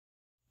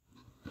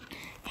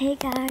Hey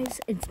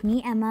guys, it's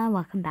me Emma.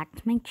 Welcome back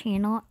to my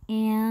channel,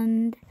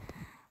 and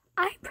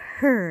I've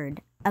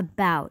heard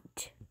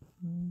about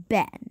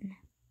Ben.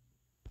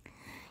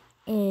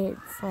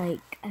 It's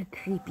like a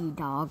creepy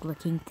dog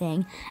looking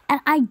thing,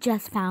 and I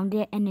just found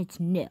it and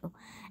it's new.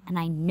 And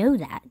I know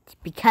that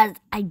because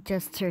I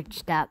just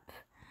searched up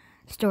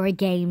story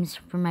games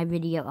for my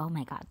video. Oh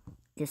my god,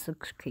 this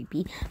looks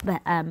creepy.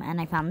 But and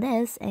I found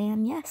this,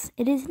 and yes,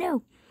 it is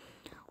new.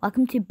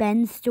 Welcome to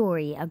Ben's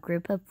Story. A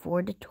group of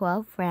 4 to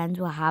 12 friends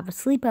will have a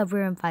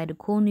sleepover and fight a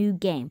cool new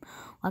game.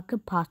 What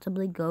could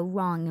possibly go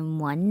wrong in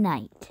one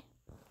night?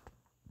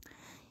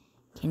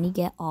 Can you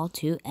get all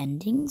 2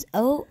 endings?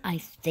 Oh, I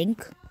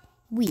think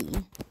we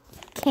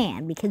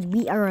can, because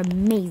we are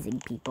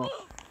amazing people.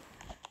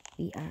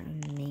 We are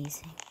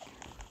amazing.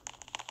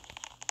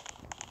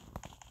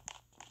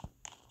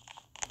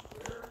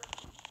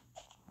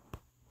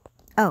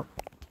 Oh.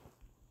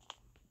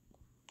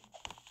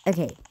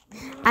 Okay.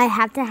 I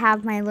have to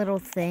have my little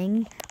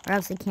thing, or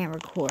else I can't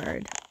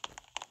record.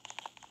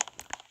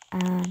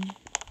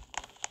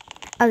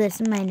 Oh,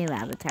 this is my new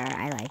avatar.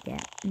 I like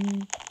it.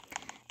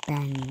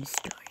 Ben's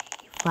Story.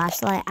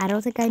 Flashlight. I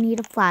don't think I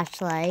need a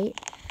flashlight,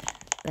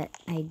 but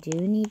I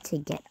do need to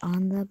get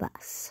on the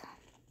bus.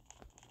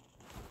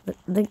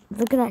 Look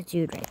at that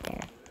dude right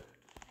there.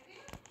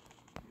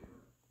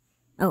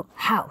 Oh,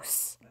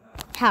 House.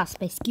 House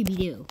by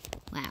Scooby-Doo.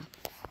 Wow.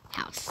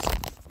 House.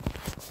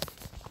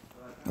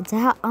 It's a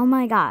house. Oh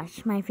my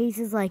gosh, my face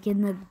is like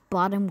in the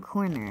bottom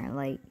corner.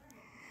 Like,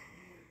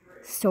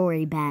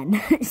 Story Ben.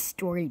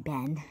 Story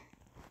Ben.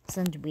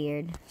 Sounds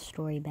weird.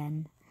 Story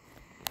Ben.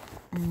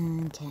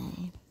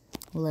 Okay.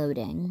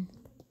 Loading.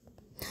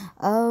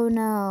 Oh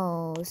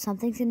no.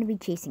 Something's going to be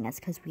chasing us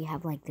because we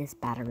have like this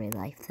battery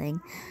life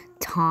thing.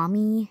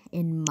 Tommy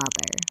and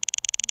Mother.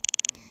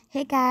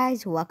 Hey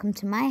guys, welcome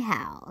to my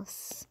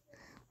house.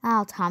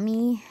 Wow,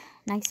 Tommy.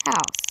 Nice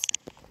house.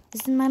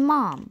 This is my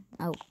mom.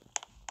 Oh.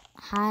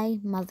 Hi,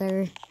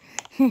 Mother.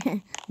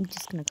 I'm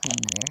just going to call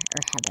you Mother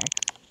or Heather.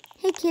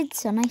 Hey kids,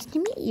 so nice to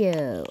meet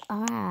you.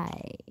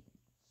 Alright.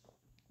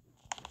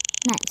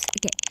 Nice.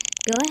 Okay,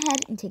 go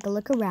ahead and take a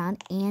look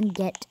around and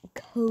get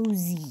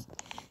cozy.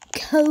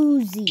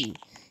 Cozy.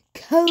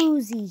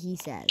 Cozy, he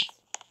says.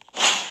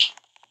 Let's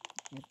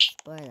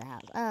explore the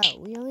house. Oh,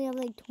 we only have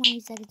like 20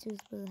 seconds to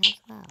explore the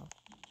house. Wow.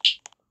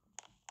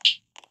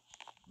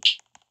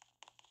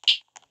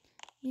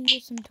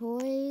 There's some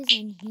toys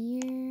in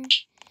here.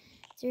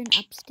 Is there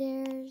an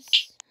upstairs?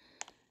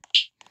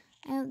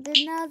 No,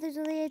 there's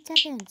only 8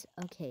 seconds.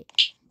 Okay,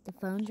 the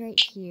phone's right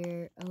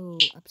here. Oh,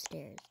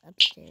 upstairs,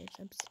 upstairs,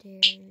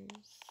 upstairs.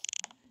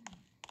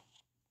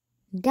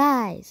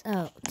 Guys,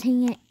 oh,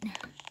 dang it.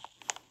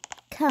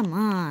 Come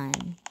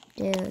on,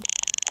 dude.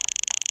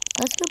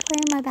 Let's go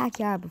play in my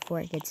backyard before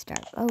it gets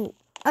dark.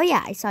 Oh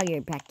yeah, I saw your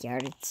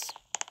backyard. It's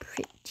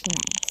pretty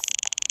nice.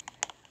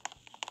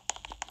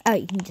 Oh,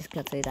 you can just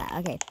go through that.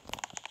 Okay.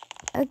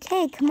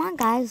 Okay, come on,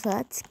 guys.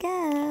 Let's go.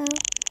 Oh,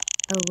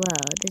 whoa.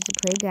 There's a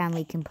playground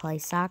we can play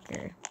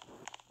soccer.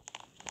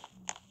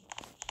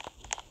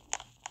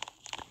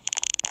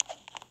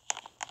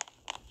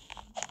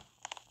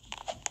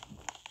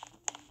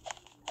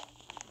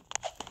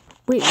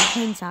 Wait, we're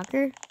playing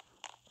soccer?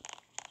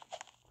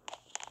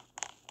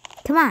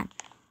 Come on.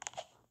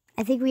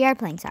 I think we are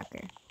playing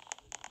soccer.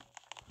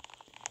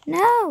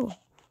 No.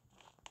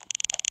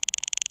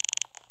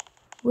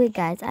 Wait,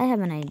 guys. I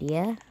have an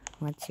idea.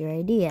 What's your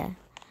idea?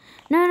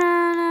 No.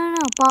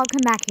 Ball,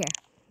 come back here.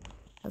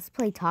 Let's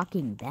play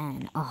Talking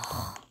Ben.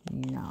 Oh,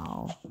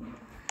 no.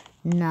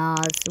 No,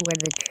 this is where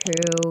the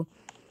true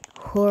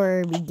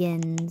horror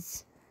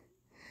begins.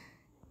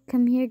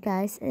 Come here,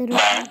 guys. It'll be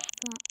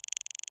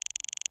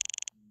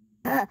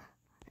fun.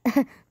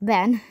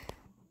 Ben.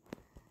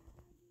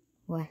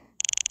 What?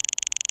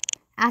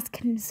 Ask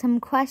him some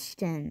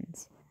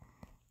questions.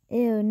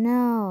 Ew,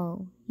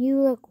 no.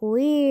 You look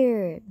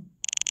weird.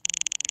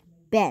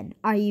 Ben,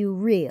 are you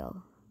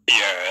real?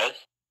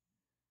 Yes.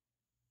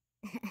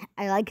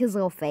 I like his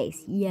little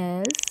face.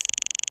 Yes.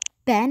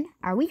 Ben,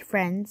 are we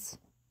friends?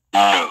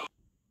 No.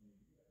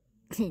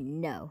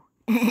 No.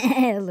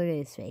 Look at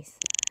his face.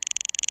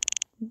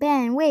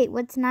 Ben, wait,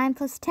 what's 9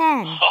 plus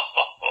 10?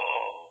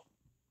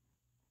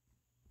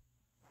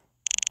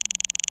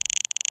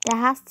 There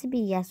has to be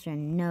yes or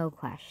no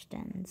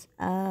questions.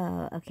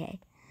 Oh, okay.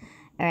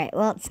 Alright,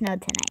 well, it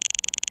snowed tonight.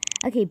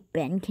 Okay,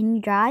 Ben, can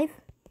you drive?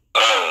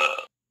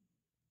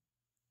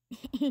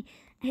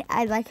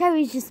 I like how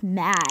he's just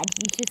mad.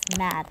 He's just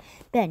mad.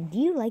 Ben, do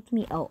you like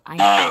me? Oh,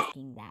 I'm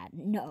asking that.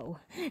 No.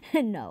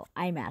 No,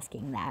 I'm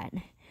asking that.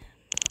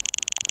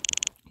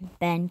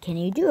 Ben, can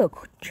you do a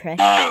quick trick?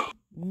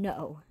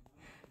 No.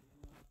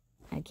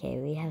 Okay,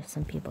 we have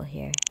some people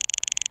here.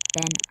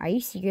 Ben, are you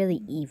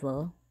secretly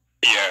evil?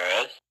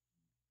 Yes.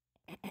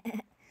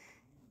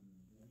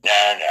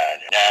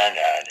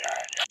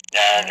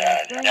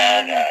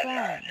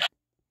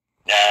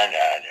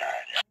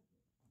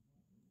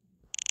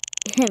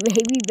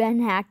 Maybe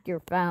Ben hacked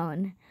your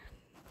phone.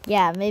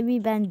 Yeah, maybe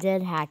Ben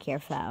did hack your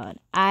phone.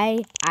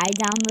 I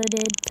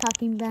downloaded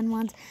Talking Ben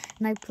once,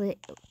 and I played.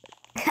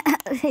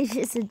 It's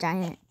just a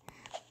giant.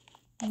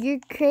 You're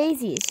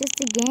crazy. It's just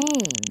a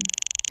game.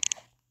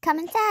 Come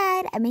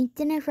inside. I make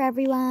dinner for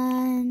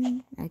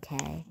everyone.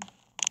 Okay.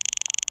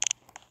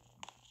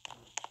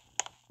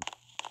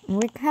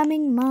 We're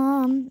coming,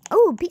 Mom.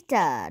 Oh,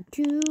 pizza.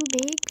 2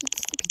 big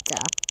pieces of pizza.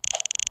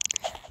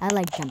 I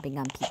like jumping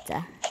on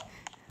pizza.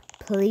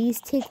 Please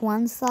take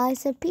 1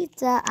 slice of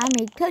pizza. I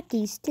made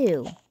cookies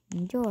too.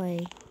 Enjoy.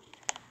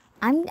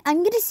 I'm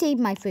gonna save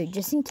my food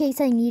just in case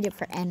I need it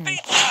for energy.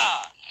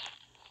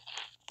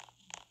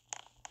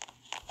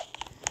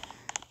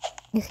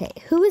 Okay,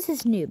 who is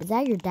this noob? Is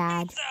that your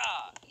dad?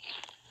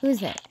 Who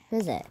is it? Who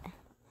is it?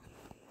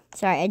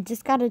 Sorry, I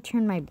just gotta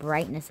turn my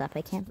brightness up.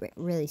 I can't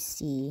really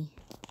see.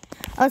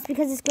 Oh, it's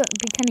because it's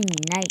becoming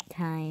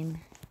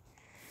nighttime.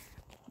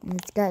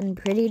 It's gotten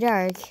pretty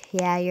dark.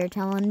 Yeah, you're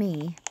telling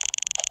me.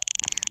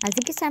 I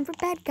think it's time for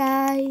bed,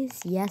 guys.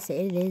 Yes,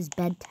 it is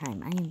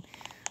bedtime.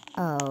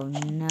 Oh,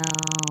 no.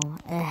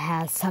 It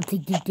has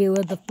something to do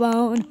with the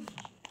phone.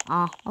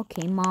 Oh,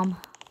 okay, Mom.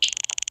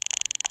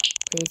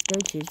 Please go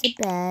choose the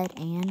bed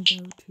and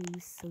go to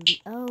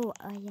sleep. Oh,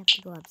 I have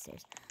to go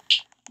upstairs.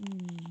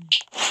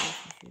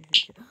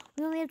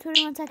 We only have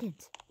 21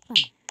 seconds. Come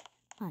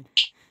on.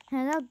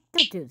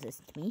 Don't do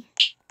this to me.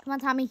 Come on,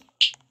 Tommy.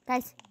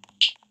 Guys.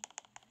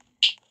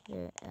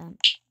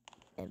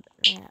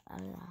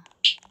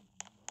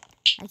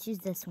 I choose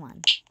this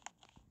one.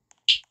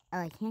 Oh,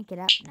 I can't get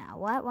up now.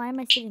 What? Why am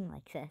I sitting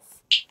like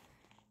this?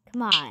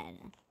 Come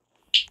on.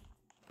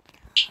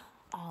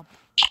 Oh,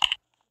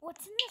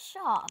 what's in the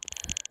shop?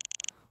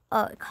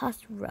 Oh, it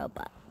costs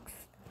Robux.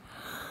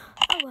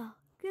 Oh, well.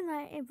 Good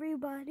night,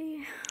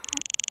 everybody.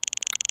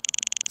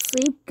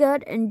 Sleep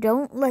good and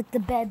don't let the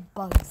bed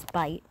bugs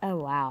bite. Oh,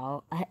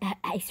 wow.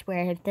 I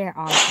swear there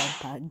are bed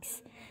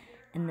bugs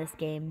in this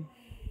game.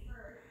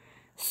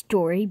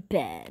 Story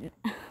Ben.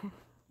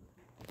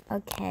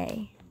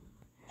 Okay.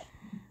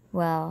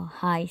 Well,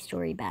 hi,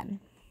 Story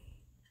Ben.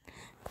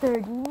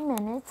 30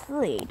 minutes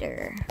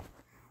later.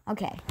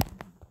 Okay.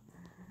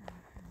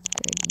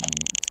 30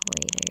 minutes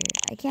later.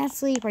 I can't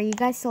sleep. Are you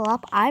guys still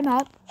up? I'm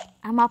up.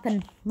 I'm up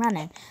and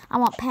running. I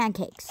want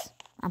pancakes.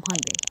 I'm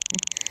hungry.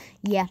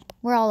 Yeah,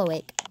 we're all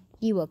awake.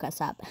 You woke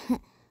us up.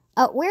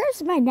 Oh,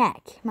 where's my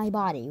neck? My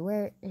body?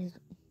 Where is...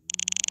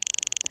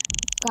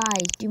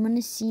 Guys, do you want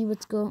to see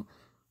what's going...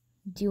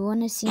 Do you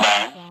want to see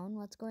my phone?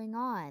 What's going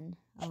on?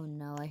 Oh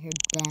no, I heard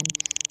Ben.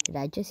 Did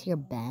I just hear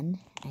Ben?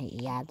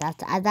 Yeah,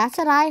 that's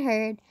what I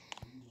heard.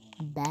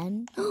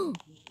 Ben?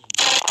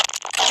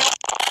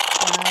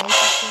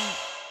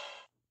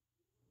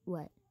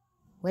 What?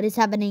 What is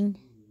happening?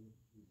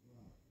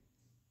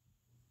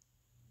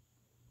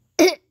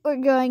 We're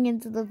going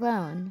into the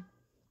phone.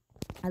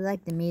 I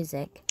like the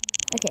music.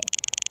 Okay.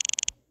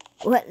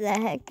 What the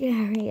heck?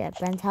 Are we at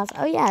Ben's house?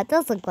 Oh yeah, it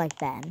does look like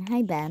Ben.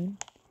 Hi, Ben.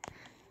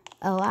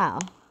 Oh wow.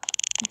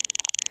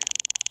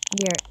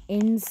 You're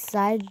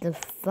inside the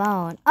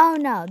phone. Oh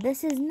no,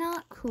 this is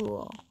not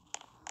cool.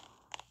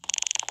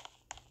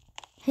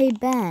 Hey,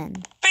 Ben.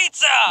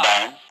 Pizza!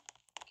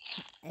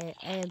 I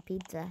have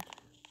pizza.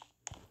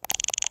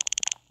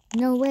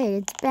 No way,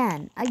 it's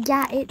Ben.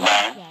 Yeah, it is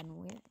Ben.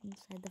 We're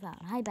inside the phone.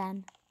 Hi,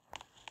 Ben.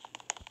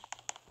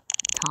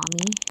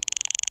 Tommy.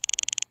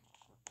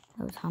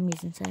 Oh,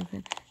 Tommy's inside the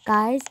phone.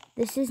 Guys,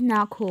 this is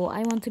not cool.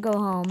 I want to go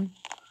home.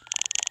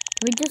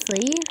 Can we just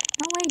leave?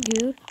 No way,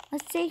 dude.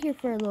 Let's stay here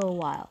for a little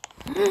while.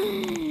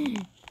 Ew.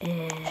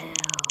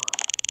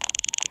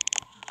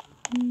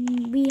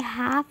 We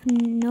have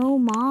no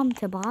mom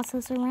to boss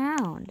us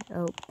around.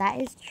 Oh,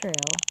 that is true.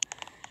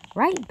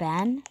 Right,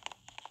 Ben?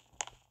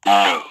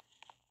 No.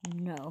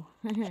 No.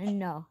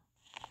 No.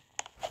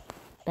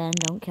 Ben,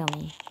 don't kill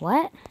me.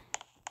 What?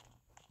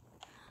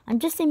 I'm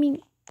just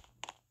aiming...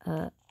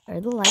 are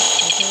the lights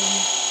flickering?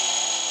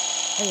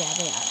 Oh, yeah,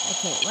 they are.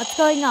 Okay, what's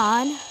going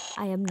on?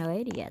 I have no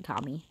idea,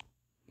 Tommy.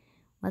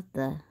 What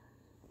the...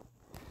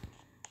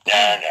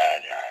 No.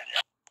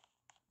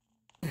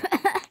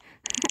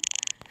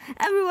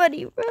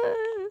 Everybody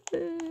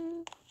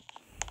run!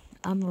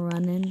 I'm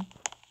running.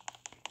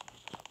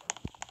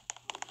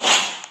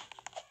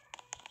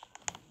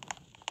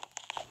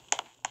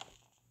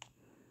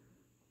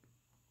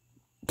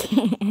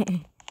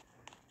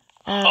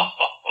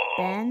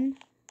 Ben?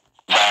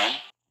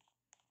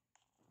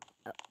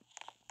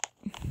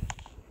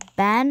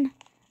 Ben?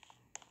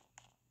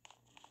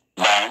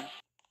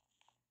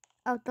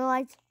 Oh, the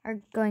lights are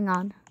going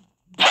on.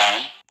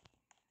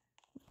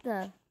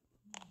 The...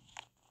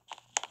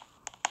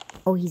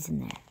 Oh, he's in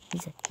there.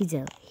 He's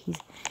in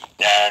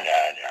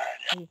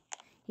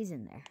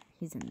there.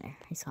 He's in there.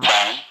 I saw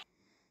him.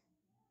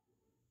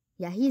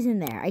 Yeah, he's in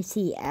there. I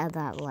see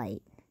that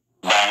light.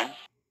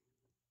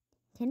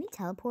 Can he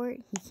teleport?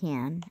 He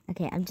can.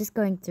 Okay, I'm just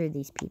going through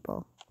these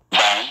people.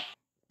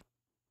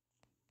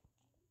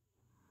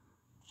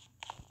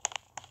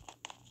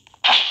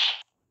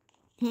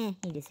 He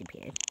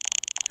disappeared.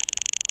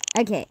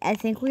 Okay, I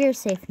think we are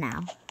safe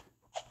now.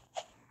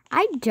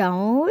 I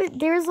don't.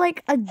 There's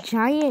like a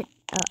giant...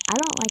 I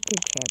don't like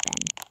your chair,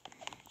 Ben.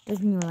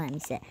 Doesn't even let me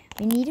sit.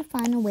 We need to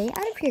find a way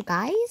out of here,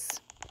 guys.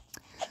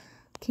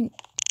 There's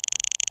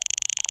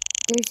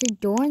a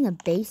door in the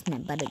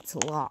basement, but it's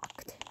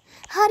locked.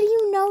 How do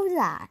you know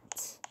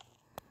that?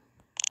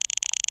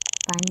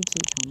 Find the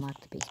key to unlock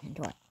the basement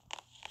door.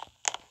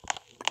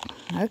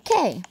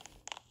 Okay.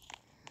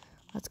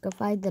 Let's go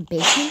find the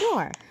basement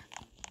door.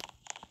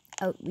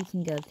 Oh, we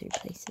can go through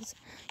places.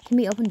 Can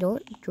we open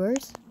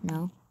drawers?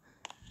 No.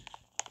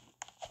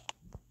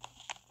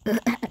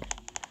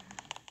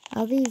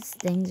 All these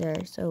things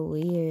are so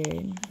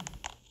weird.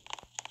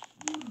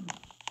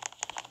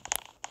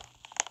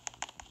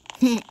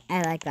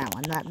 I like that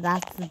one.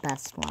 That's the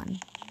best one.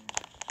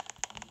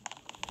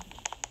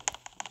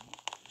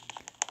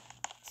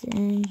 It's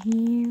in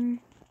here.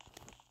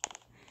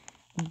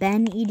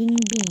 Ben eating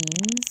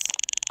beans.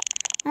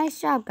 Nice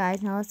job,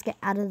 guys. Now let's get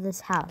out of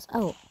this house.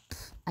 Oh,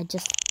 I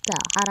just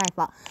fell. How did I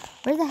fall?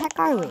 Where the heck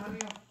are we?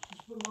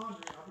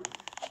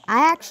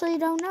 I actually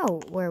don't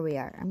know where we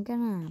are. I'm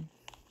gonna...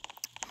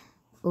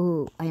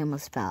 Ooh, I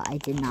almost fell. I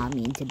did not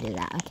mean to do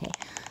that. Okay.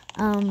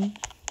 I'm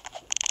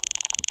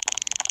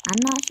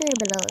not sure,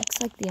 but it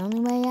looks like the only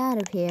way out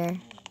of here.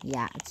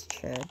 Yeah, it's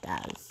true. It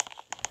does.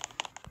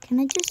 Can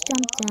I just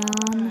jump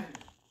down?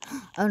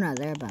 Oh, no,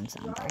 there are bumps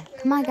on there.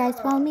 Come on, guys.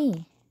 Follow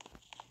me.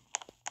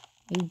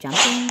 Are you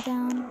jumping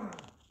down?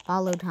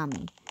 Follow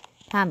Tommy.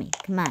 Tommy,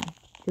 come on.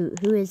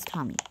 Who is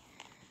Tommy?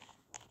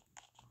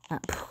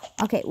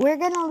 Okay, we're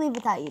gonna leave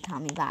without you,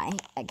 Tommy. Bye.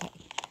 Okay.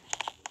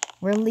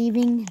 We're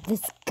leaving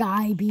this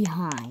guy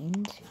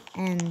behind.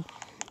 And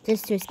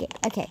just to escape.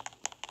 Okay.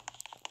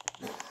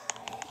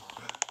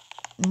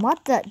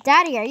 What the?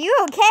 Daddy, are you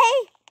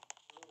okay?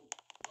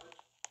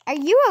 Are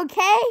you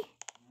okay?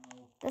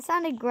 That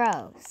sounded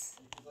gross.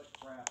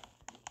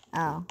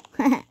 Oh.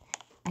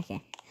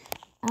 Okay.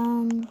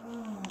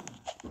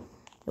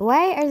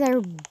 Why are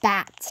there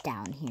bats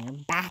down here?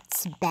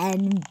 Bats,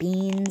 Ben,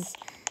 beans.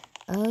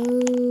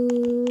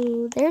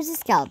 Oh, there's a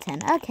skeleton.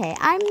 Okay,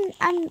 I'm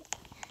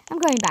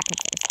going back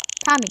upstairs.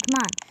 Tommy, come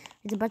on.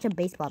 There's a bunch of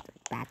baseball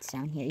bats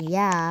down here.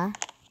 Yeah.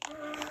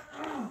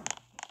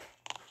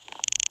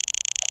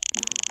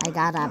 I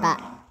got a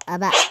bat. A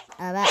bat.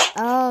 A bat.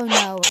 Oh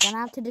no, we're gonna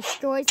have to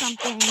destroy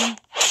something.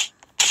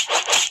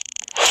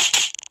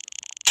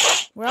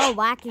 We're all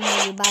whacking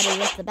everybody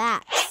with the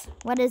bats.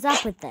 What is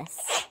up with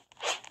this?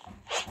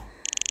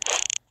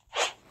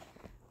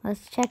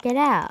 Let's check it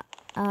out.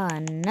 Oh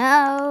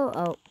no.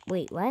 Oh,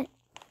 wait, what?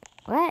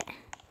 What?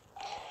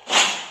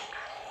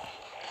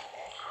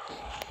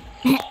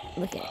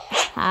 Look at it.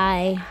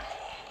 Hi.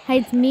 Hi,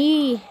 it's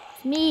me.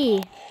 It's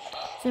me.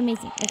 So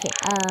amazing. Okay,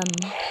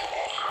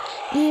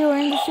 we're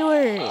in the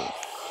sewers.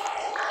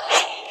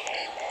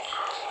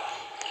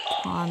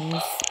 Tommy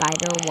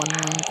Spider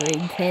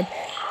 113 kid.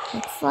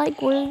 Looks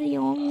like we're the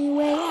only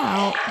way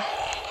out.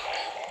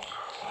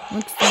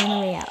 Looks the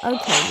only way out.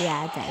 Okay,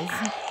 yeah, it does.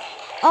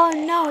 Oh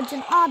no, it's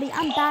an obby.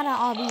 I'm bad at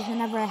obbies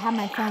whenever I have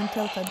my phone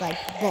tilted like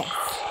this.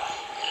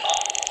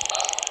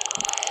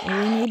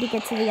 We need to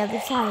get to the other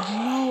side.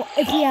 No,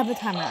 if we have a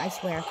timer, I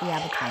swear, if we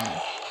have a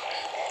timer.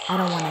 I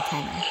don't want a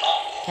timer.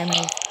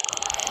 Timer.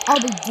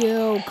 Obby,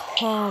 do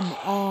come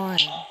on.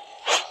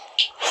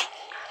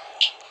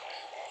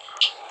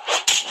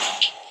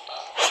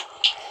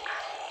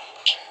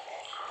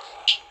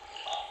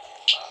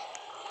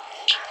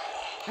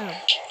 Oh.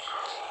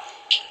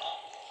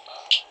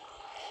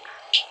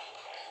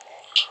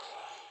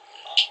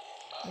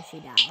 Oh, she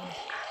died.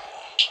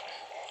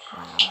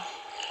 Wow.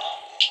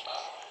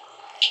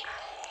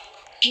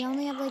 You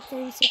only have like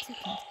 36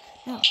 seconds.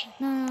 No.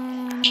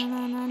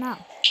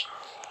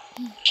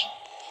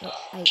 Oh,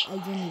 I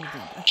didn't even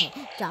jump. Okay,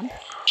 jump.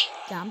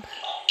 Jump.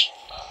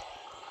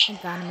 I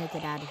gotta make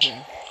it out of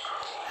here.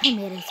 I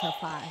made it so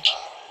far.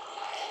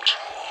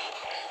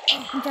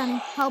 I'm drowning.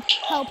 Help,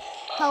 help,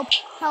 help,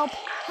 help,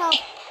 help,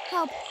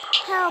 help,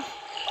 help,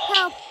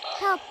 help,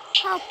 help,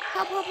 help,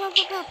 help, help, help,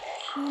 help.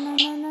 No.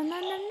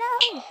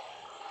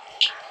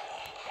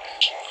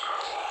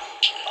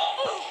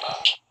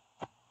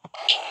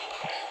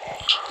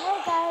 Well,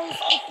 guys,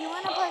 if you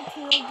want a part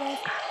 2 of this,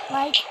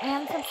 like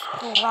and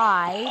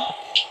subscribe.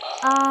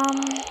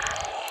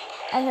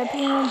 I hope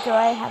you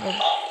enjoy. Have a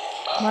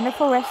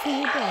wonderful rest of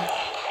your day.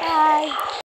 Bye.